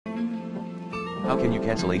How can you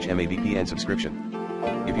cancel HMA VPN subscription?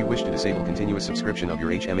 If you wish to disable continuous subscription of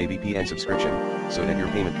your HMA VPN subscription, so that your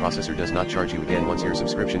payment processor does not charge you again once your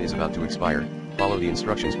subscription is about to expire, follow the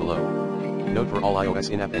instructions below. Note: for all iOS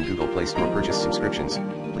in-app and Google Play Store purchased subscriptions,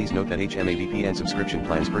 please note that HMA VPN subscription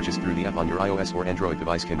plans purchased through the app on your iOS or Android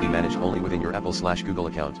device can be managed only within your Apple/Google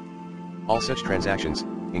account. All such transactions,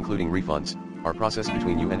 including refunds, are processed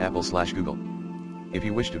between you and Apple/Google. If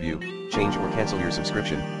you wish to view, change or cancel your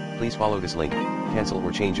subscription, please follow this link. Cancel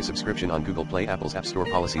or change a subscription on Google Play. Apple's App Store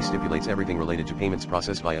policy stipulates everything related to payments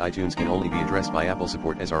processed via iTunes can only be addressed by Apple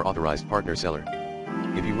support as our authorized partner seller.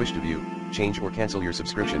 If you wish to view, change or cancel your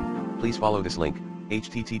subscription, please follow this link,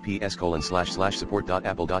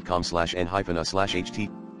 https://support.apple.com/n-a/ht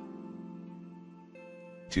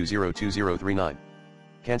 202039.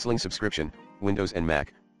 Canceling subscription, Windows and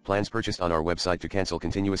Mac, plans purchased on our website. To cancel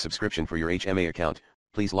continuous subscription for your HMA account,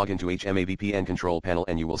 please log into HMA VPN control panel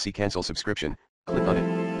and you will see cancel subscription. Click on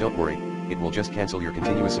it. Don't worry, it will just cancel your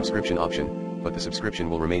continuous subscription option, but the subscription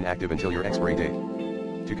will remain active until your expiry date.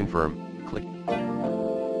 To confirm, click.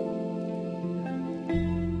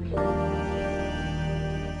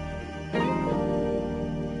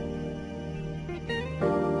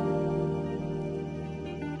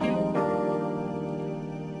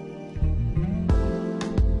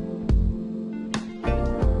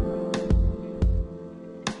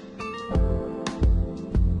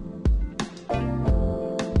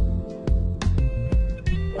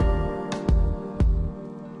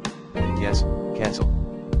 Yes, cancel.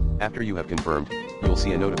 After you have confirmed, you'll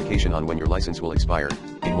see a notification on when your license will expire.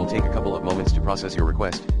 It will take a couple of moments to process your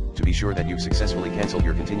request. To be sure that you've successfully canceled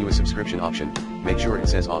your continuous subscription option, make sure it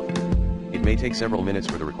says off. It may take several minutes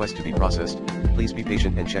for the request to be processed. Please be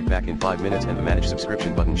patient and check back in 5 minutes, and the manage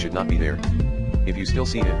subscription button should not be there. If you still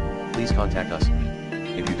see it, please contact us.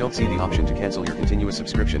 If you don't see the option to cancel your continuous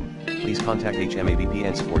subscription, please contact HMA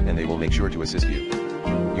VPN support and they will make sure to assist you.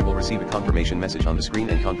 You will receive a confirmation message on the screen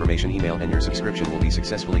and confirmation email, and your subscription will be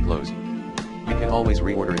successfully closed. You can always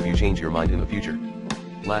reorder if you change your mind in the future.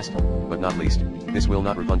 Last, but not least, this will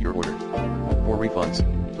not refund your order. For refunds,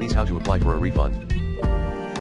 please how to apply for a refund.